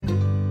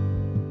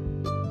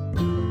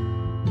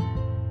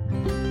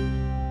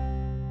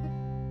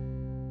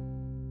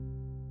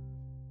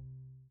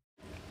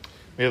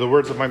May the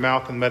words of my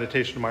mouth and the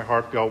meditation of my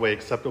heart be always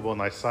acceptable in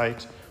thy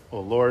sight,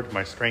 O Lord,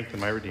 my strength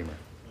and my Redeemer.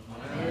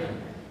 Amen.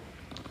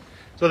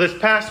 So this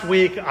past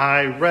week,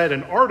 I read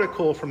an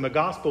article from the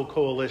Gospel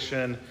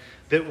Coalition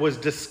that was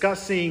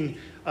discussing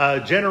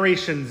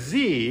Generation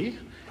Z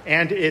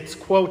and its,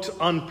 quote,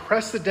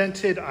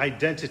 unprecedented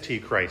identity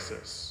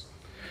crisis.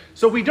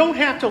 So we don't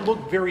have to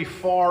look very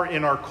far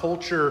in our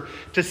culture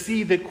to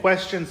see that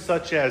questions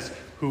such as,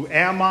 who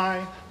am I?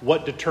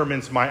 What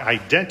determines my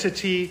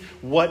identity?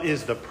 What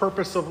is the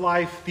purpose of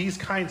life? These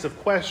kinds of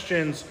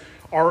questions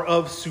are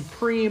of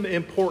supreme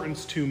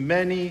importance to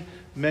many,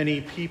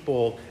 many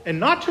people, and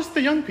not just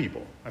the young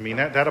people. I mean,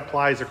 that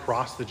applies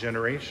across the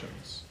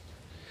generations.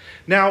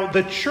 Now,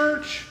 the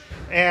church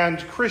and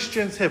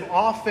Christians have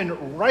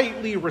often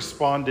rightly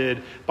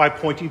responded by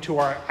pointing to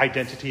our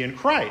identity in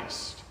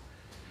Christ.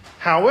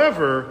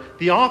 However,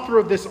 the author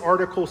of this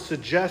article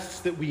suggests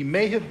that we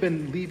may have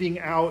been leaving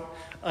out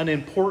an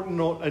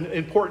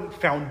important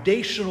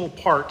foundational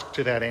part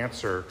to that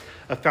answer,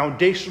 a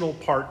foundational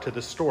part to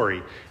the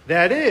story.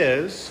 That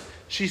is,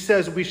 she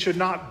says we should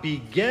not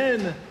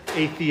begin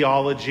a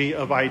theology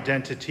of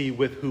identity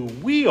with who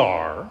we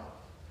are,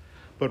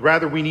 but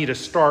rather we need to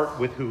start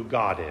with who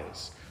God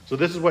is. So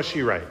this is what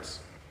she writes.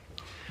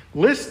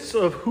 Lists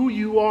of who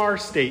you are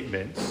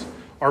statements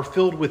are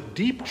filled with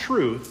deep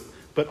truth,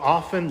 but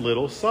often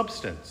little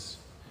substance.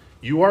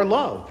 You are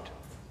loved,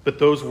 but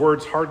those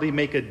words hardly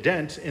make a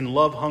dent in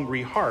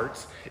love-hungry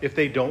hearts if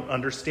they don't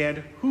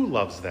understand who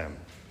loves them.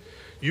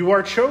 You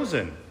are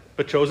chosen,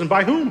 but chosen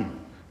by whom?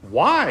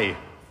 Why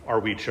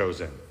are we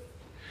chosen?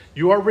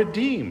 You are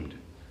redeemed,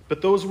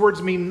 but those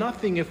words mean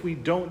nothing if we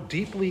don't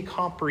deeply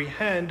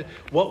comprehend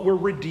what we're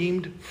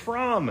redeemed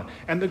from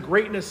and the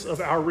greatness of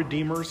our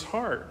Redeemer's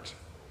heart.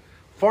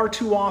 Far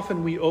too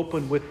often we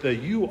open with the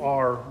you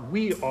are,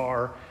 we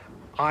are,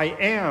 I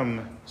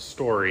am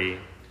story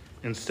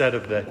instead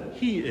of the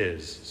he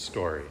is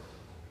story.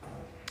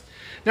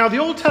 Now, the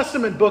Old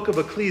Testament book of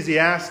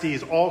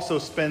Ecclesiastes also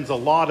spends a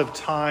lot of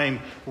time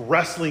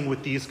wrestling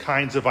with these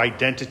kinds of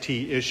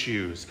identity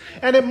issues.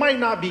 And it might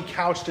not be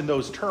couched in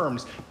those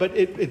terms, but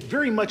it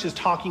very much is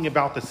talking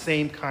about the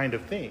same kind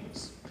of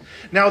things.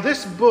 Now,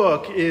 this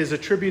book is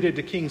attributed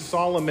to King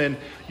Solomon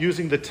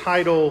using the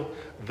title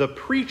The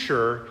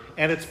Preacher,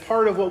 and it's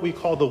part of what we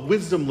call the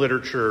wisdom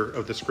literature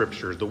of the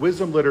scriptures, the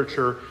wisdom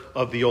literature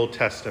of the Old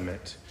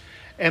Testament.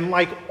 And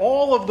like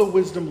all of the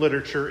wisdom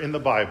literature in the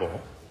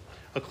Bible,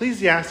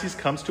 Ecclesiastes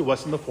comes to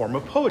us in the form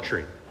of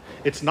poetry.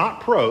 It's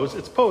not prose,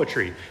 it's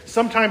poetry.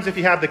 Sometimes if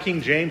you have the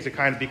King James,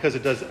 because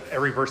it does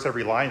every verse,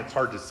 every line, it's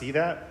hard to see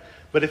that.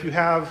 But if you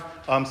have,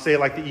 say,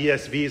 like the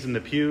ESVs and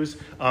the Pews,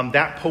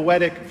 that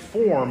poetic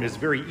form is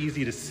very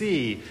easy to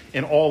see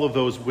in all of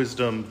those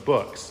wisdom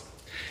books.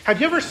 Have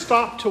you ever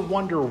stopped to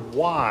wonder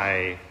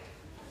why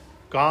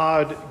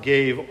God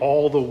gave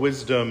all the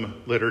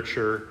wisdom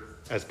literature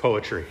as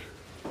poetry?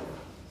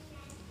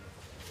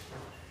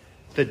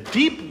 The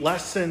deep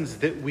lessons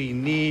that we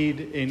need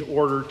in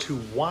order to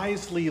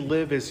wisely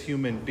live as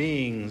human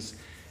beings,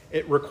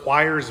 it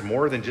requires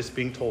more than just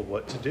being told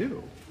what to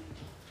do.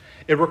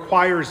 It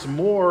requires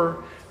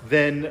more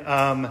than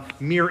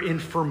mere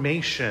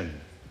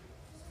information.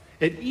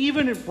 It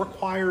even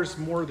requires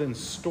more than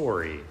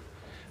story.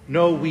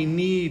 No, we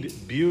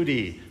need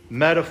beauty,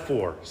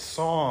 metaphor,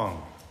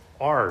 song,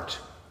 art.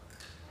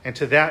 And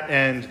to that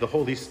end, the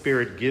Holy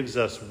Spirit gives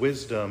us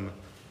wisdom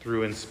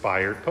through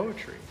inspired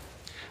poetry.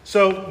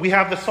 So we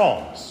have the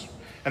Psalms,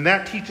 and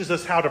that teaches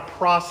us how to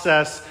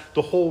process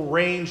the whole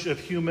range of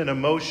human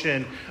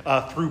emotion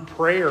through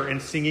prayer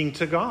and singing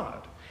to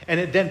God. And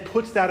it then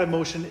puts that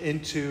emotion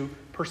into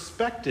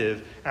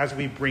perspective as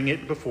we bring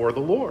it before the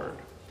Lord.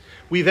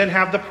 We then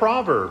have the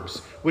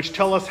Proverbs, which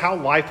tell us how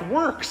life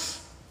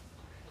works,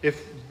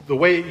 if the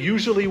way it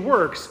usually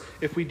works,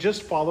 if we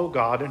just follow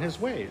God and his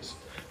ways.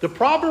 The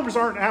Proverbs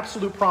aren't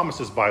absolute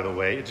promises, by the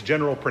way. It's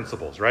general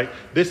principles, right?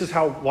 This is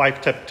how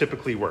life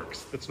typically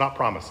works. It's not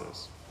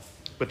promises.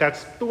 But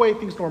that's the way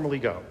things normally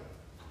go.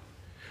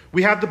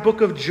 We have the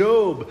book of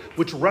Job,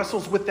 which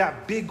wrestles with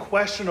that big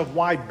question of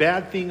why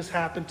bad things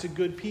happen to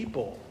good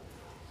people.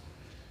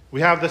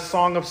 We have the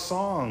Song of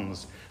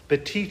Songs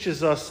that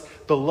teaches us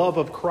the love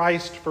of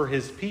Christ for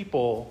his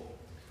people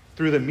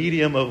through the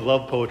medium of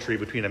love poetry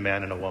between a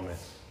man and a woman.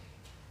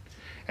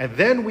 And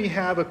then we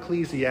have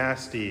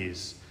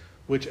Ecclesiastes,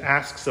 which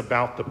asks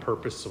about the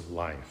purpose of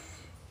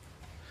life.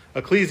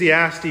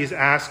 Ecclesiastes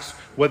asks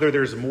whether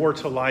there's more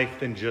to life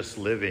than just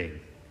living.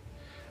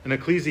 In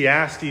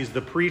Ecclesiastes,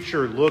 the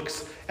preacher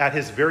looks at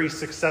his very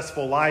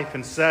successful life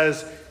and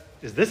says,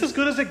 is this as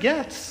good as it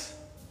gets?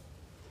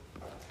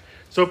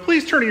 So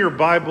please turn in your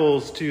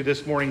Bibles to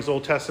this morning's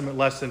Old Testament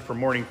lesson for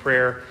morning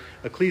prayer,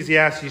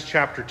 Ecclesiastes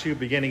chapter 2,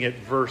 beginning at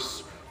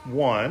verse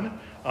 1.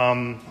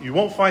 You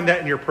won't find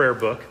that in your prayer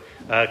book,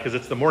 because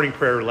it's the morning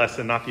prayer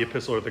lesson, not the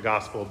epistle or the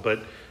gospel, but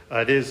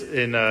it is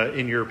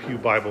in your pew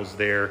Bibles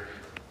there.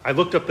 I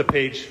looked up the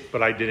page,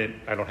 but I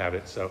don't have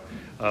it, so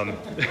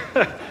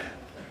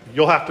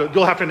you'll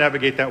have to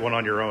navigate that one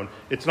on your own.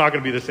 It's not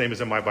going to be the same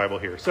as in my Bible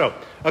here. So,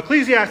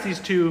 Ecclesiastes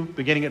 2,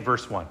 beginning at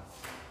verse 1.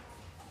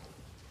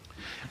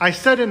 I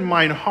said in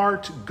mine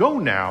heart, go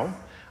now,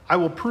 I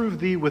will prove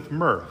thee with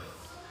mirth.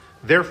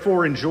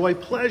 Therefore enjoy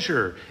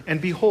pleasure,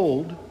 and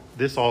behold,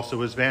 this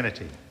also is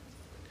vanity.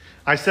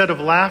 I said of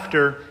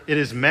laughter, it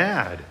is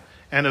mad,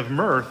 and of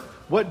mirth,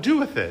 what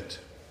doeth it?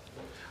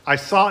 I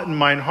sought in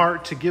mine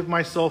heart to give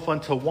myself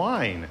unto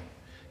wine,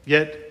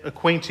 yet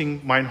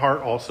acquainting mine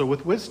heart also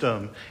with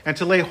wisdom, and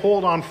to lay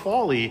hold on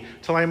folly,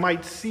 till I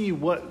might see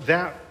what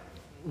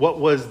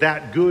was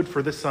that good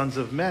for the sons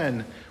of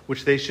men,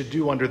 which they should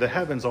do under the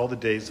heavens all the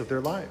days of their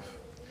life.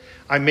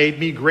 I made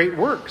me great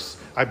works.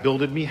 I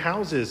builded me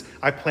houses.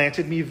 I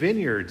planted me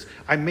vineyards.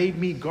 I made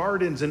me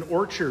gardens and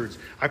orchards.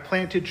 I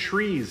planted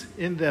trees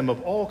in them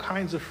of all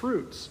kinds of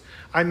fruits.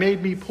 I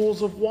made me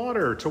pools of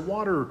water to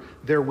water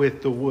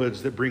therewith the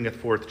woods that bringeth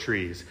forth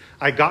trees.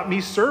 I got me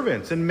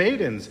servants and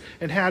maidens,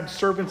 and had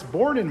servants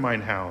born in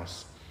mine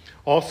house.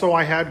 Also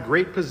I had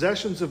great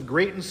possessions of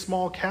great and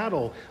small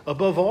cattle,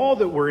 above all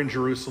that were in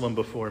Jerusalem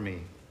before me.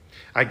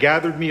 I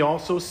gathered me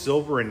also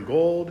silver and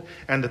gold,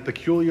 and the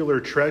peculiar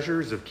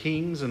treasures of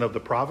kings and of the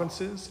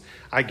provinces.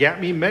 I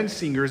gat me men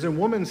singers and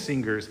women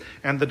singers,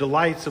 and the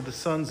delights of the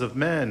sons of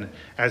men,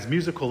 as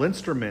musical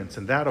instruments,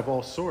 and that of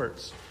all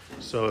sorts.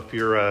 So if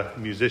you're a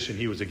musician,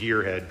 he was a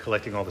gearhead,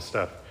 collecting all the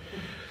stuff.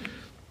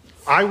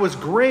 I was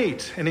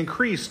great and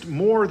increased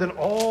more than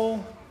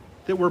all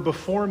that were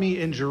before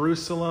me in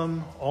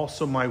Jerusalem.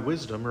 Also my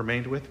wisdom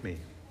remained with me.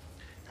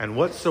 And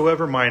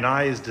whatsoever mine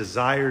eyes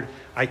desired,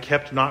 I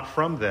kept not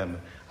from them.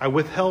 I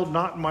withheld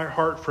not my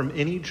heart from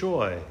any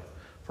joy,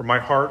 for my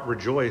heart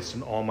rejoiced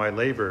in all my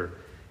labor,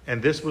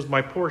 and this was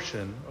my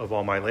portion of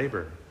all my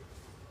labor.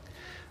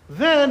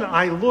 Then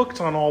I looked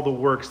on all the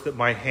works that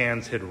my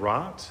hands had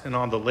wrought, and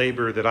on the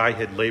labor that I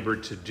had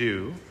labored to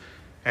do,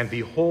 and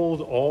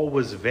behold, all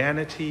was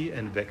vanity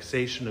and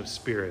vexation of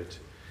spirit,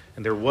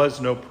 and there was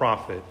no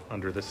profit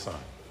under the sun.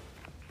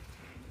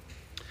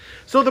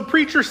 So the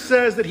preacher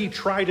says that he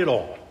tried it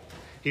all.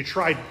 He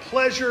tried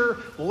pleasure,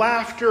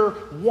 laughter,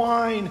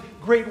 wine,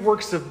 great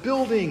works of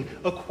building,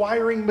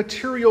 acquiring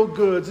material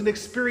goods and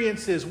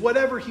experiences,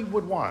 whatever he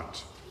would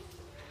want.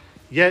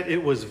 Yet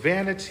it was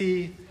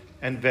vanity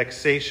and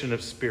vexation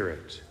of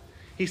spirit.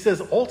 He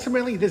says,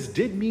 ultimately, this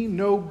did me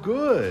no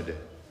good.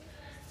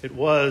 It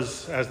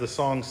was, as the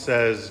song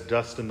says,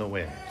 dust in the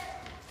wind.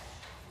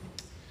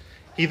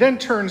 He then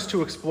turns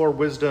to explore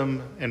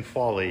wisdom and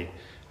folly.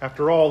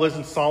 After all,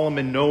 isn't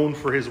Solomon known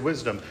for his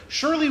wisdom?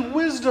 Surely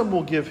wisdom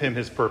will give him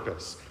his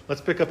purpose.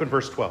 Let's pick up in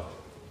verse 12.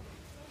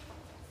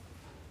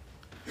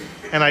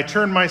 And I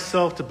turned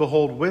myself to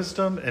behold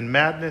wisdom and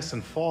madness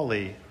and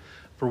folly.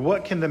 For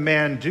what can the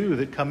man do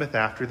that cometh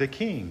after the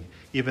king,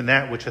 even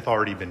that which hath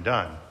already been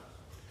done?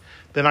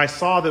 Then I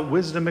saw that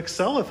wisdom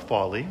excelleth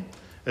folly,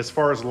 as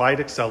far as light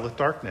excelleth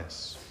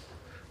darkness.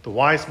 The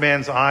wise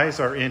man's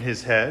eyes are in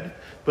his head,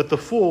 but the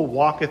fool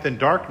walketh in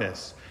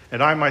darkness.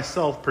 And I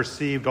myself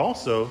perceived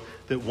also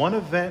that one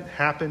event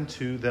happened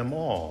to them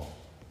all.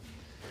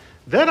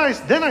 Then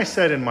I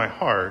said in my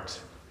heart,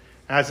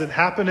 as it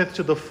happeneth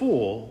to the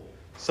fool,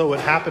 so it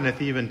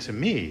happeneth even to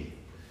me.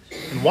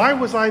 And why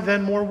was I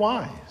then more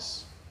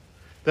wise?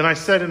 Then I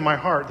said in my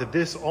heart that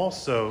this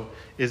also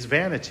is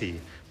vanity,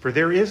 for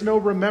there is no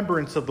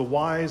remembrance of the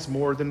wise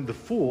more than the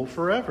fool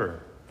forever,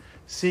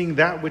 seeing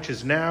that which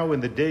is now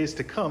in the days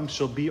to come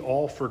shall be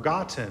all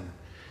forgotten.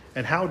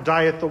 And how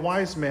dieth the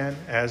wise man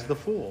as the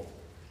fool?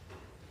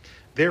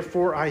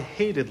 Therefore I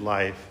hated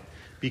life,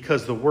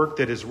 because the work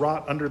that is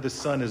wrought under the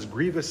sun is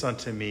grievous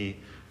unto me,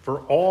 for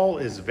all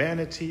is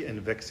vanity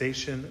and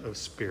vexation of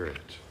spirit.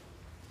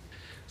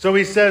 So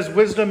he says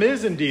wisdom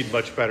is indeed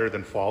much better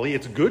than folly.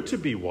 It's good to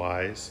be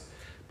wise,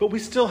 but we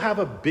still have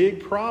a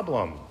big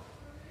problem.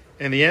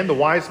 In the end, the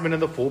wise man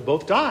and the fool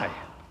both die.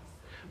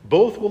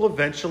 Both will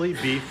eventually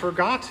be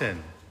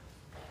forgotten.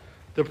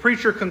 The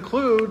preacher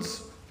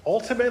concludes,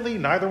 ultimately,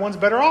 neither one's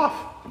better off.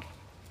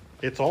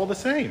 It's all the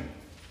same.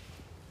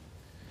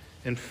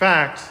 In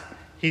fact,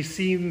 he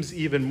seems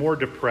even more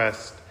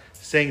depressed,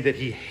 saying that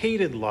he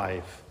hated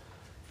life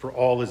for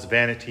all his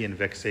vanity and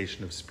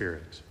vexation of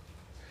spirit.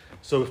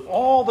 So if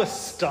all the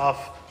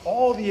stuff,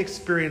 all the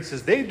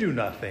experiences, they do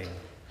nothing,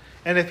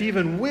 and if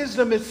even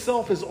wisdom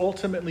itself is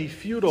ultimately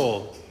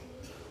futile,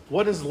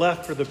 what is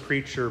left for the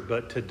preacher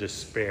but to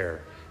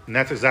despair? And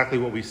that's exactly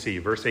what we see.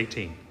 Verse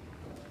 18.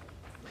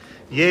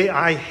 Yea,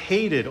 I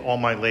hated all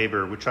my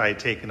labor which I had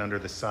taken under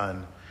the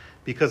sun,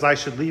 because I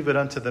should leave it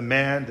unto the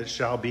man that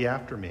shall be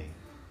after me.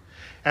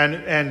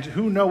 And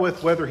who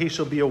knoweth whether he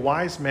shall be a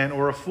wise man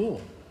or a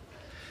fool?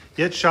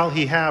 Yet shall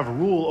he have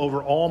rule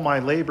over all my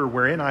labor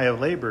wherein I have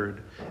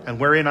labored, and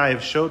wherein I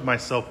have showed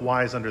myself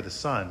wise under the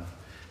sun.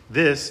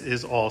 This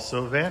is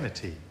also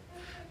vanity.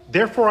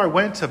 Therefore I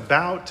went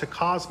about to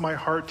cause my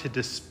heart to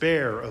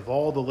despair of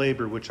all the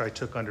labor which I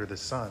took under the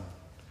sun.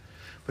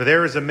 For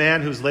there is a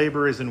man whose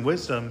labor is in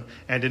wisdom,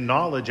 and in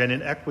knowledge, and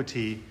in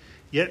equity.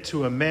 Yet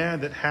to a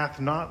man that hath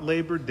not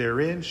labored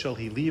therein shall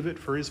he leave it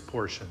for his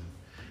portion.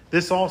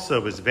 This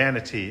also is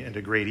vanity and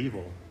a great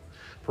evil.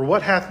 For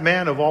what hath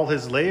man of all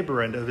his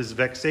labor and of his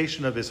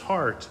vexation of his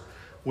heart,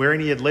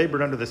 wherein he had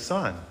labored under the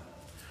sun?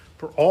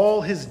 For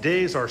all his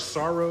days are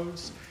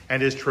sorrows,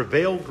 and his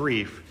travail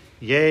grief.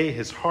 Yea,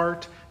 his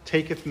heart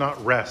taketh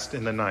not rest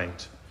in the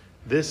night.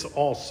 This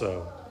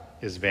also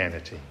is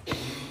vanity.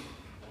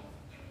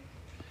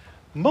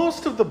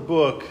 Most of the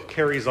book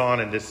carries on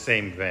in this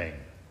same vein.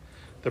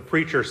 The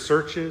preacher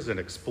searches and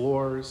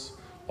explores,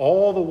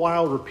 all the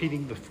while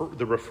repeating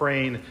the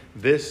refrain,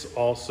 this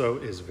also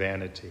is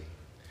vanity.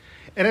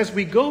 And as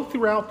we go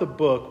throughout the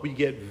book, we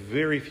get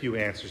very few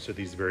answers to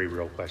these very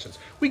real questions.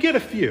 We get a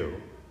few,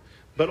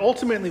 but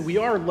ultimately we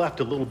are left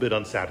a little bit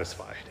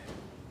unsatisfied.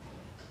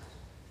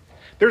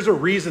 There's a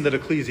reason that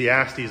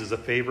Ecclesiastes is a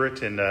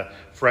favorite in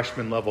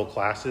freshman level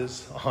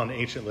classes on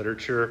ancient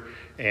literature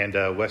and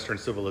Western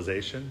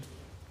civilization.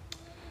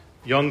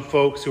 Young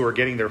folks who are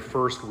getting their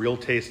first real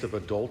taste of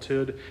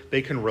adulthood,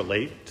 they can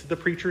relate to the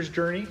preacher's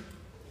journey.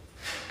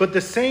 But the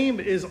same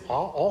is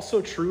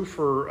also true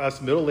for us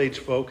middle-aged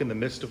folk in the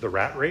midst of the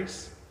rat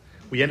race.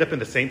 We end up in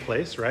the same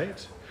place,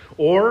 right?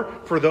 Or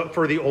for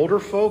the older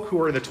folk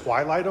who are in the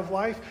twilight of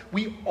life,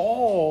 we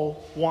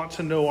all want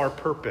to know our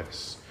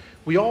purpose.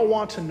 We all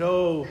want to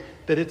know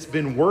that it's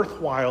been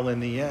worthwhile in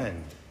the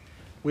end.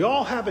 We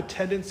all have a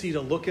tendency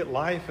to look at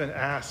life and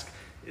ask,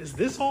 is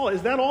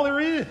that all there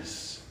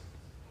is?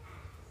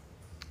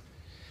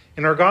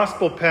 In our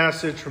gospel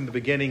passage from the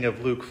beginning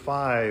of Luke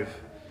 5,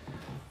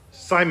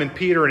 Simon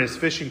Peter and his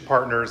fishing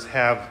partners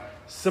have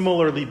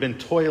similarly been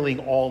toiling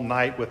all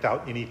night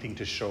without anything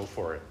to show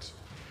for it.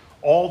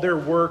 All their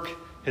work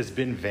has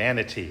been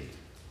vanity.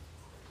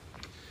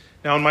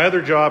 Now, in my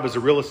other job as a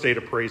real estate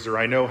appraiser,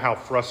 I know how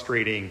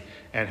frustrating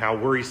and how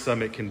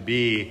worrisome it can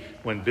be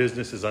when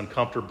business is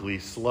uncomfortably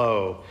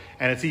slow.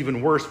 And it's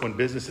even worse when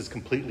business is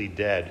completely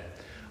dead.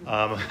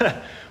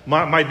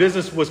 My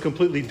business was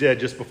completely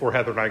dead just before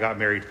Heather and I got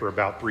married for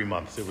about 3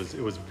 months. It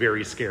was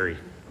very scary.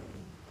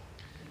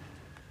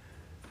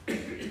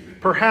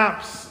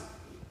 Perhaps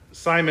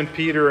Simon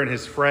Peter and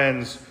his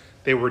friends,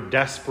 they were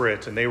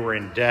desperate and they were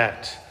in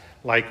debt,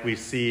 like we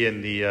see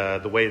in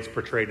the way it's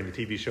portrayed in the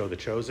TV show The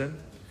Chosen,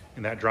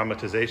 in that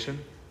dramatization.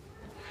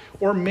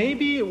 Or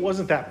maybe it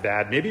wasn't that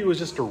bad. Maybe it was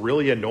just a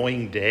really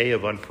annoying day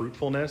of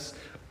unfruitfulness.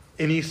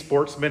 Any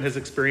sportsman has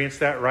experienced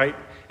that, right?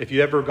 If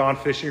you've ever gone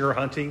fishing or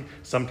hunting,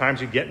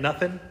 sometimes you get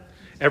nothing.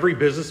 Every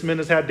businessman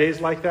has had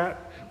days like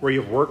that, where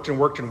you've worked and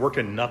worked and worked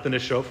and nothing to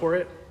show for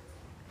it.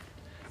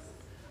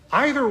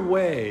 Either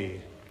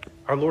way,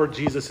 our Lord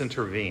Jesus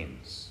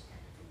intervenes.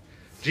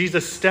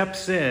 Jesus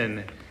steps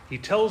in. He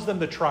tells them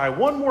to try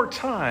one more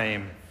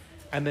time,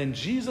 and then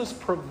Jesus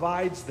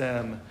provides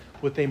them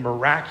with a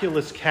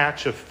miraculous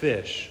catch of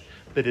fish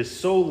that is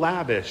so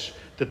lavish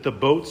that the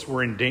boats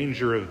were in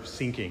danger of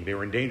sinking. They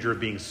were in danger of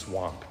being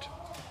swamped.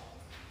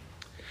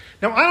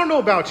 Now, I don't know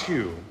about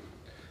you,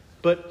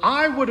 but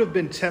I would have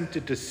been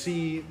tempted to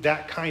see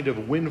that kind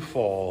of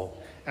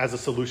windfall as a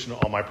solution to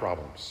all my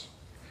problems.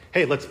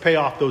 Hey, let's pay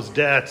off those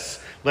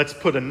debts. Let's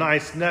put a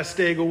nice nest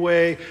egg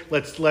away.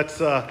 Let's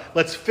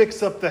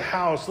fix up the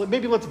house.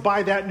 Maybe let's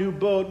buy that new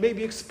boat.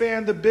 Maybe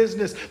expand the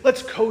business.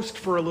 Let's coast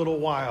for a little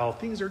while.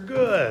 Things are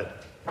good.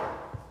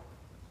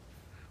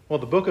 Well,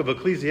 the book of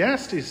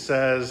Ecclesiastes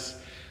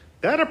says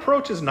that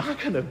approach is not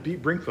going to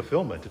bring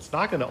fulfillment. It's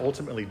not going to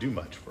ultimately do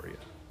much for you.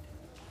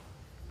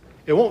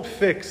 It won't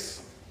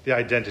fix the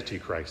identity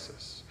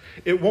crisis.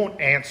 It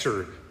won't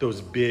answer those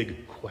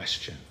big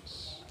questions.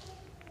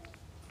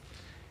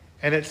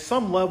 And at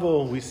some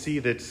level, we see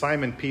that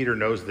Simon Peter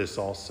knows this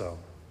also.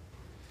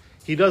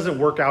 He doesn't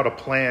work out a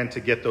plan to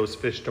get those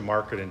fish to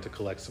market and to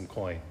collect some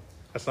coin.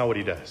 That's not what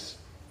he does.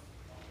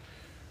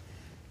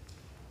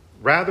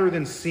 Rather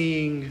than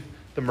seeing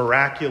the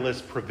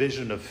miraculous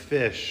provision of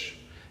fish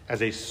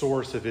as a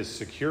source of his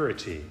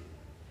security,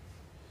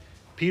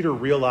 Peter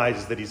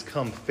realizes that he's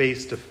come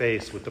face to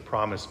face with the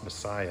promised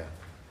Messiah.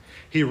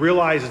 He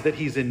realizes that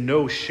he's in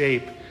no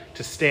shape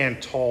to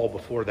stand tall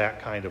before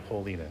that kind of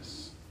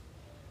holiness.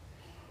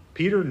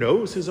 Peter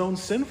knows his own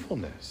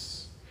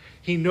sinfulness.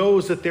 He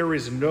knows that there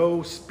is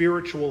no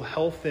spiritual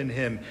health in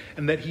him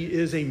and that he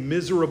is a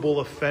miserable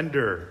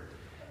offender,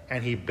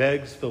 and he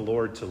begs the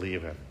Lord to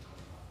leave him.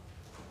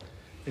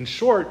 In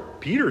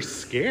short, Peter's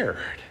scared.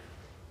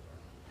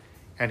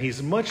 And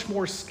he's much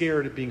more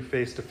scared at being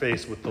face to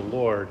face with the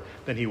Lord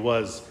than he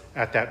was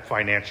at that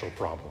financial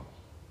problem.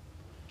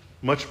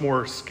 Much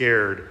more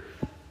scared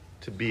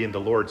to be in the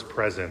Lord's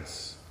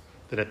presence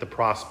than at the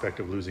prospect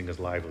of losing his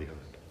livelihood.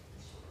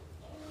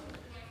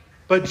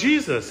 But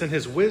Jesus, in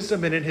his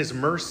wisdom and in his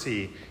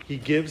mercy, he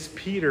gives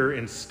Peter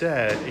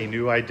instead a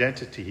new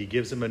identity. He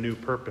gives him a new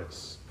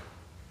purpose.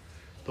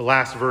 The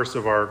last verse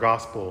of our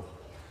gospel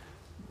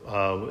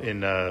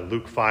in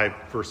Luke 5,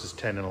 verses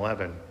 10 and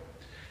 11.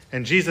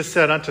 And Jesus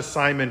said unto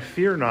Simon,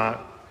 Fear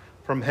not,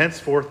 from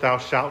henceforth thou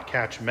shalt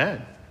catch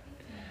men.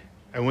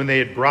 And when they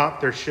had brought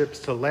their ships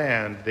to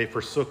land, they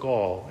forsook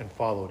all and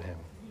followed him.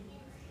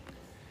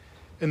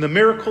 In the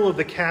miracle of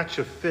the catch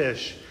of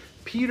fish,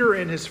 Peter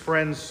and his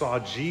friends saw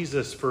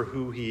Jesus for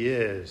who he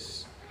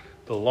is,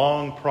 the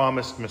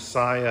long-promised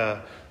Messiah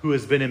who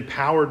has been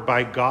empowered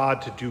by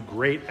God to do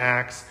great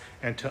acts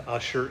and to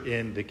usher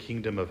in the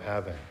kingdom of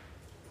heaven.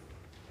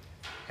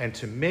 And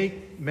to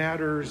make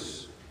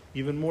matters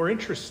even more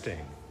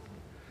interesting,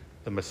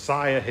 the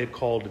Messiah had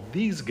called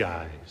these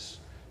guys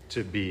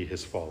to be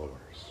his followers.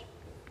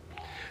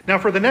 Now,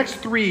 for the next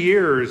 3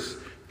 years,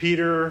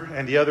 Peter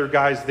and the other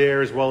guys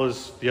there, as well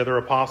as the other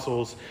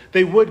apostles,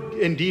 they would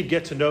indeed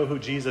get to know who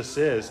Jesus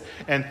is.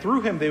 And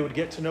through him, they would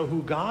get to know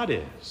who God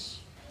is.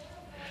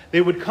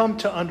 They would come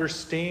to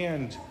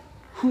understand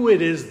who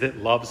it is that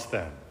loves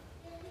them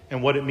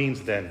and what it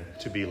means then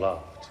to be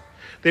loved.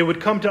 They would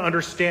come to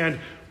understand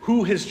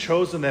who has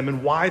chosen them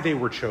and why they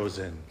were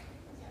chosen,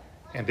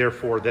 and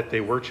therefore that they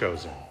were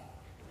chosen.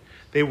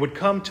 They would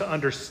come to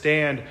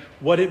understand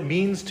what it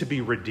means to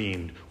be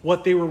redeemed,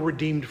 what they were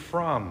redeemed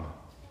from,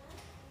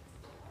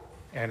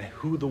 and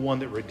who the one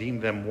that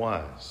redeemed them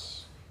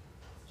was.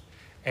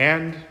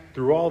 And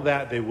through all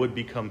that, they would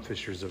become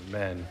fishers of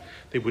men.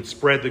 They would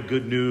spread the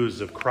good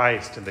news of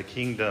Christ and the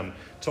kingdom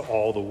to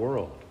all the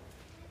world.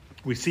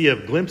 We see a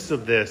glimpse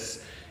of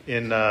this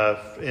in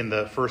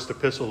the first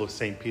epistle of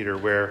St. Peter,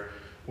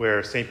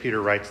 where St.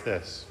 Peter writes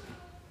this: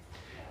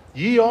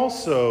 "Ye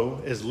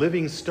also, as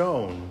living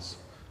stones,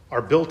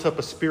 are built up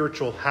a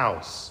spiritual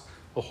house,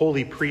 a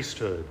holy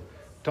priesthood,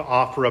 to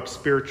offer up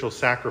spiritual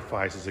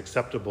sacrifices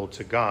acceptable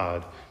to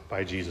God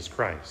by Jesus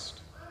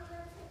Christ.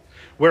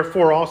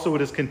 Wherefore also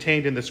it is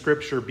contained in the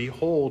scripture,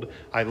 Behold,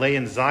 I lay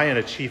in Zion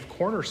a chief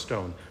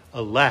cornerstone,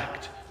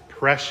 elect,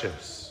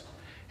 precious,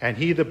 and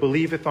he that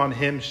believeth on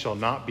him shall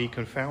not be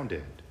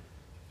confounded.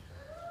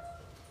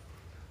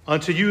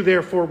 Unto you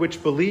therefore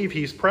which believe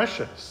he is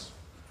precious,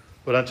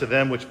 but unto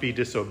them which be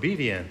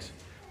disobedient,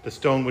 the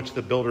stone which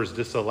the builders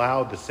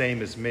disallowed, the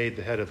same is made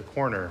the head of the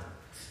corner,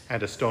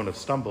 and a stone of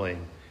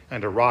stumbling,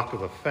 and a rock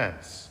of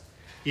offense,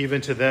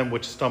 even to them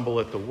which stumble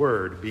at the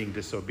word, being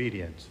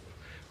disobedient.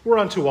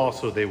 Whereunto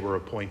also they were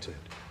appointed.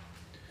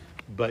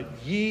 But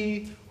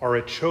ye are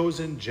a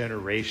chosen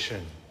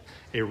generation,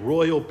 a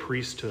royal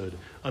priesthood,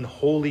 an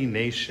holy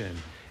nation,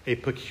 a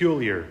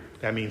peculiar,"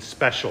 that means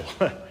special,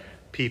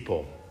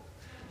 "people,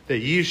 that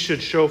ye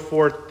should show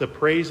forth the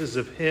praises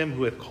of him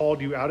who hath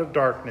called you out of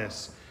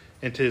darkness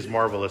into his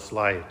marvelous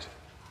light,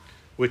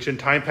 which in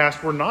time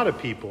past were not a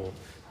people,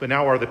 but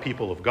now are the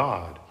people of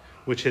God,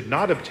 which had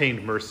not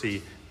obtained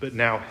mercy, but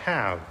now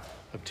have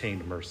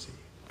obtained mercy."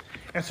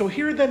 And so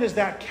here then is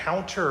that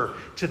counter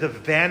to the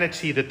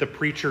vanity that the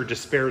preacher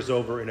despairs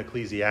over in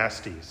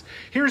Ecclesiastes.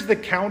 Here's the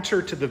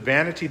counter to the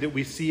vanity that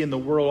we see in the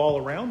world all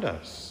around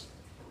us.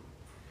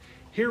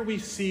 Here we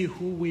see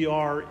who we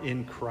are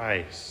in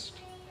Christ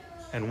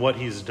and what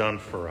he's done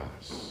for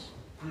us.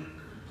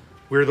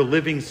 We're the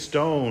living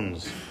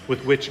stones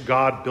with which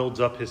God builds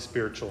up his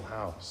spiritual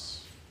house.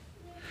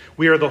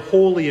 We are the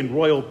holy and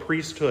royal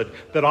priesthood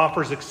that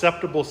offers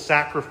acceptable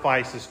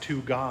sacrifices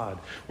to God.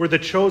 We're the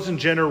chosen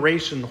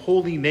generation,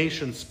 holy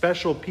nation,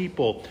 special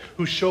people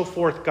who show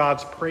forth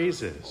God's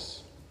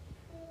praises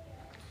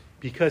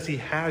because he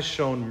has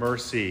shown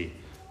mercy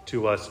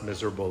to us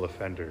miserable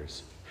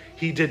offenders.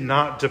 He did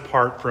not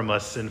depart from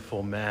us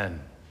sinful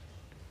men.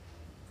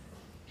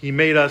 He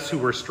made us who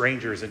were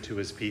strangers into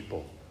his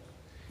people.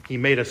 He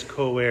made us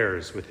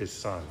co-heirs with his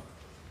Son.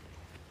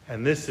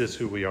 And this is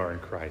who we are in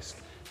Christ.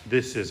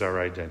 This is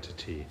our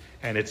identity,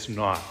 and it's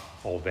not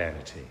all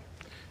vanity.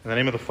 In the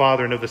name of the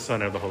Father, and of the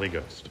Son, and of the Holy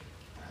Ghost.